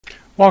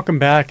Welcome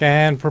back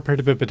and prepare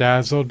to be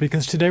bedazzled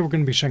because today we're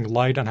going to be shedding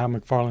light on how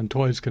McFarlane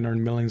Toys can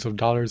earn millions of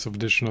dollars of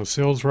additional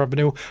sales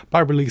revenue by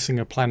releasing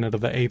a Planet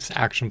of the Apes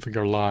action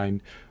figure line.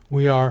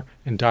 We are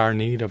in dire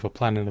need of a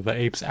Planet of the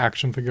Apes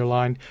action figure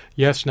line.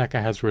 Yes,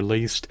 NECA has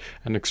released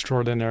an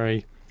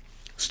extraordinary,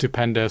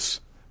 stupendous,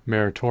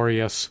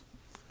 meritorious,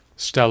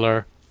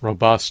 stellar,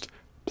 robust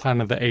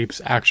Planet of the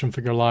Apes action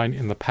figure line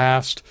in the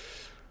past.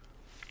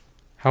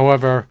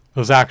 However,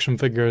 those action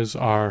figures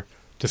are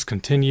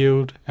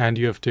discontinued, and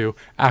you have to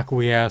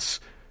acquiesce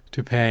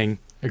to paying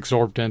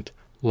exorbitant,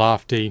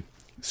 lofty,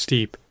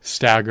 steep,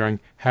 staggering,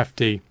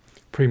 hefty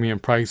premium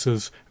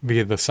prices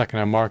via the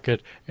second-hand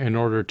market in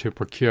order to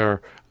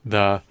procure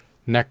the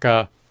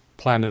NECA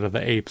Planet of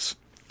the Apes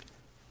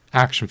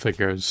action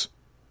figures,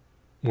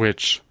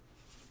 which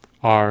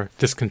are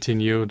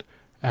discontinued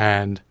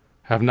and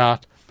have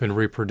not been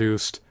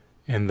reproduced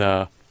in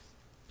the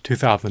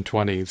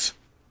 2020s.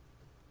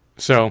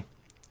 So,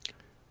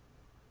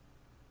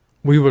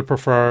 we would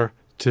prefer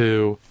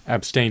to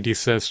abstain,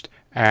 desist,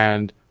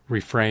 and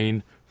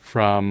refrain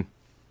from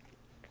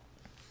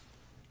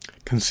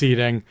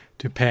conceding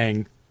to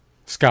paying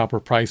scalper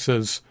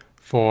prices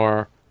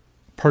for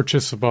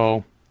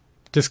purchasable,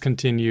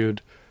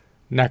 discontinued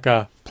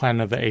NECA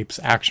Planet of the Apes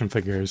action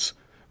figures.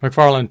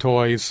 McFarlane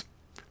Toys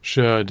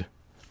should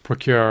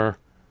procure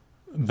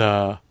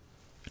the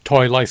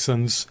toy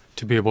license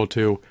to be able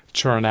to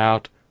churn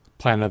out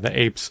Planet of the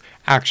Apes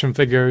action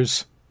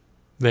figures.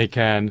 They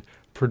can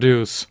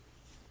produce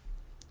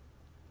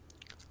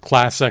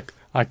classic,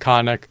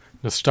 iconic,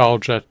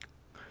 nostalgic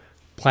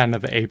Planet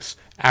of the Apes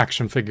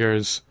action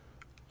figures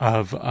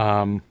of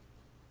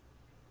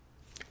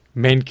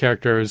main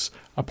characters,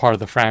 a part of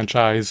the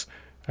franchise,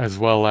 as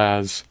well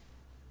as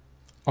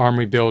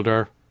army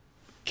builder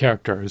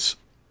characters.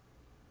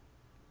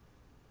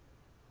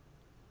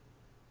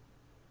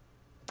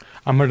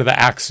 I'm under the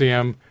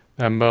axiom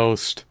that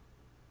most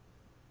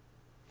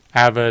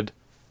avid,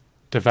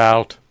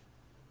 devout,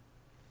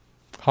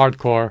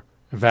 hardcore,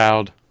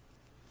 avowed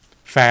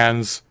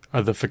fans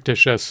of the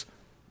fictitious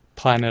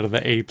Planet of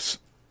the Apes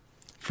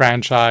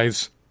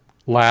franchise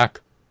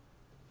lack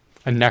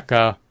a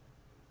NECA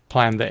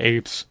Planet of the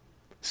Apes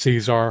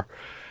Caesar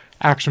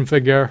action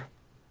figure,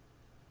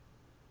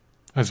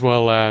 as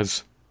well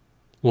as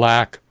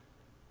lack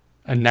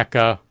a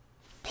NECA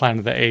Planet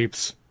of the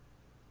Apes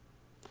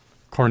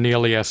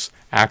Cornelius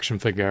action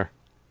figure.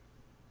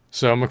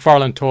 So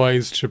McFarlane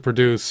Toys should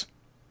produce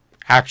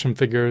action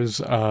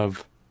figures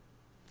of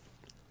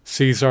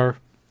Caesar,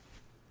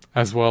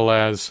 as well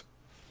as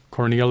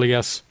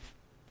Cornelius,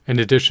 in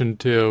addition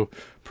to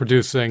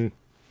producing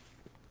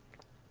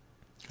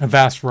a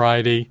vast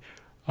variety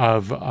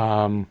of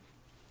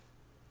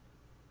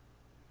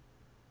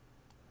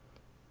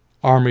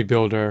army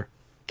builder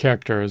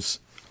characters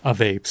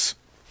of apes.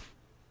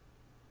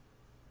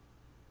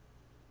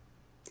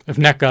 If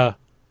NECA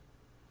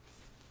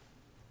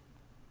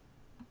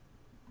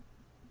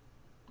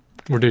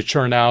were to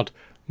churn out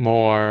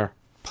more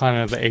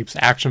Planet of the Apes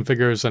action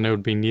figures, and it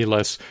would be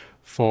needless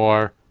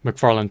for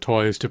McFarlane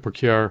Toys to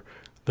procure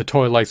the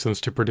toy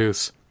license to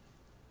produce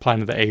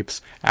Planet of the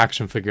Apes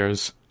action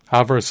figures.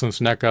 However, since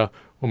NECA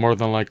will more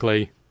than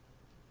likely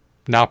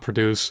not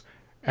produce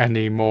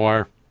any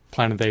more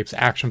Planet of the Apes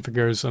action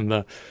figures in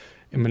the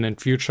imminent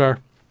future,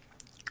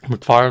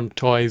 McFarlane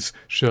Toys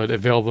should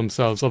avail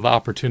themselves of the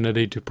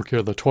opportunity to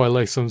procure the toy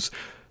license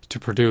to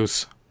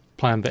produce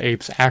Planet of the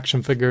Apes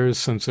action figures,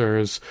 since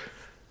there's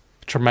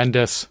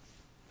tremendous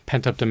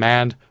pent-up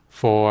demand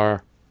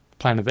for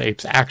Planet of the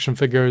Apes action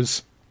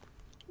figures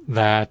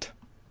that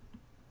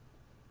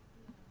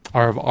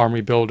are of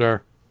army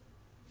builder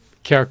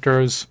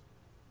characters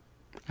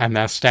and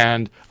that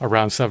stand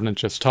around 7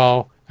 inches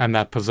tall and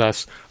that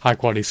possess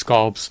high-quality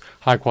sculpts,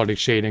 high-quality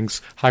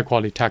shadings,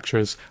 high-quality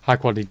textures,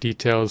 high-quality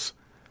details,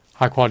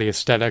 high-quality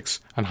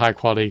aesthetics, and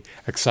high-quality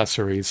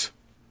accessories.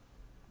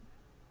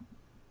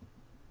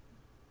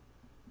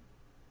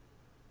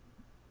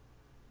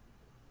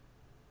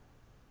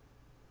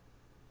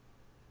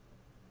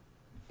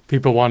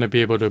 People want to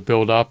be able to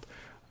build up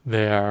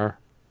their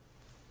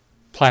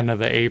Planet of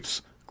the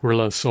Apes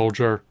guerrilla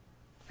soldier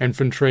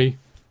infantry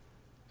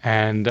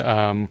and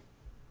want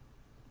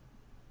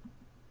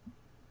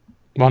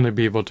to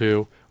be able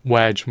to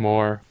wedge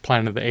more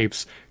Planet of the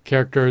Apes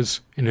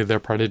characters into their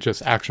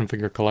prodigious action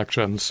figure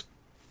collections.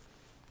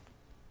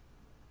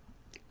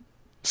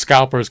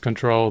 Scalpers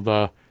control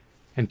the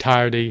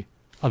entirety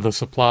of the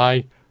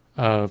supply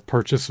of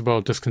purchasable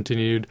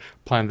discontinued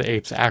Planet of the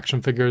Apes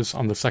action figures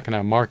on the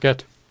second-hand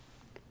market.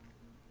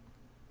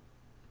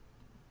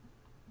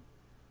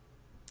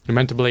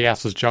 Lamentably, at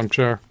this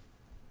juncture,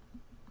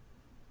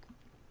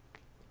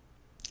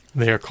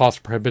 they are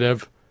cost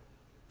prohibitive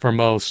for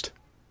most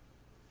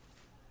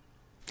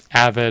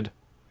avid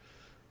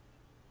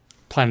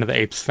Planet of the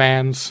Apes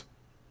fans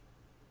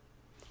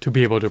to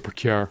be able to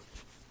procure.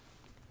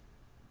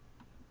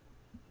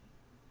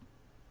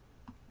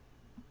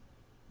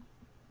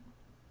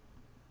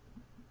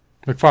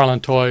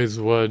 McFarlane Toys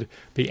would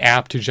be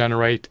apt to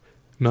generate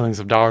millions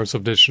of dollars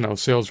of additional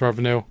sales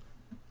revenue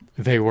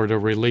they were to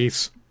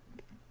release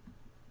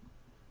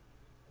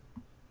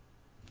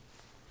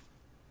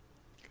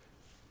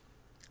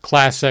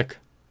classic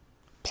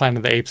Planet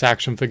of the Apes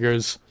action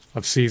figures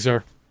of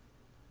Caesar,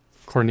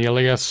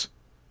 Cornelius,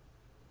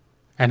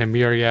 and a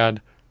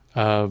myriad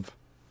of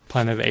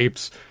Planet of the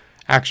Apes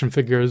action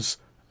figures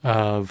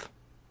of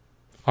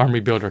army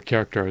builder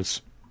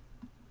characters.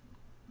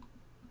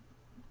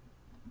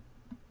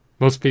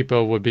 Most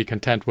people would be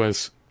content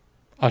with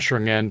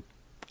ushering in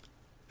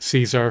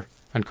Caesar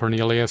and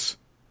Cornelius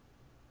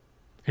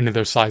into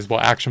their sizable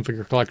action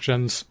figure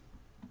collections.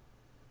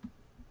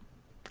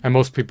 And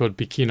most people would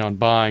be keen on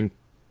buying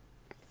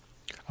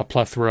a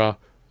plethora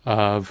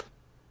of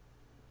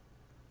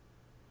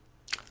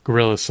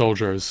guerrilla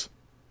soldiers,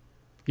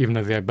 even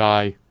if they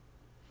buy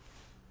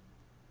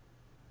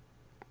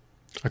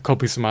a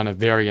copious amount of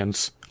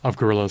variants of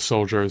guerrilla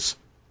soldiers.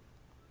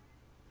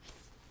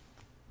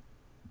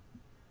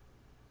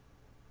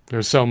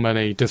 There's so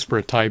many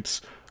disparate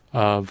types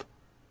of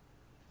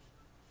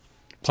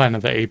Planet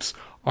of the Apes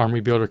army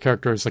builder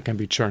characters that can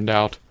be churned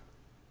out.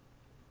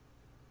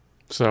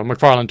 So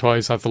McFarlane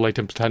Toys have the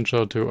latent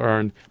potential to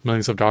earn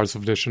millions of dollars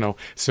of additional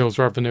sales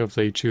revenue if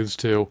they choose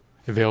to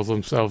avail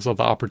themselves of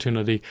the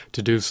opportunity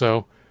to do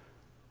so,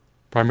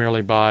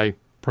 primarily by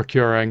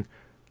procuring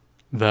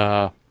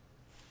the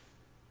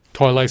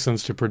toy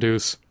license to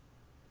produce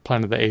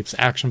Planet of the Apes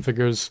action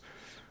figures,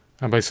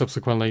 and by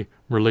subsequently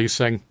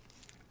releasing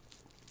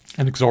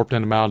an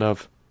exorbitant amount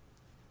of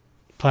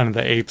Planet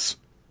of the Apes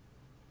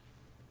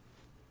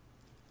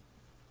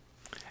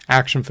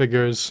action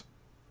figures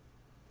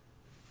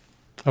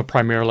of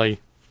primarily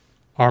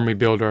army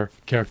builder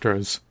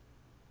characters.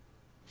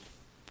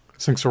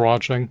 Thanks for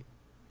watching.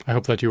 I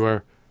hope that you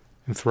were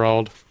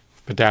enthralled,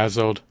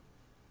 bedazzled,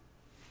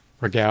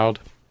 regaled,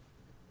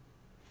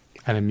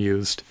 and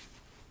amused.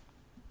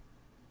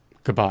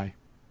 Goodbye.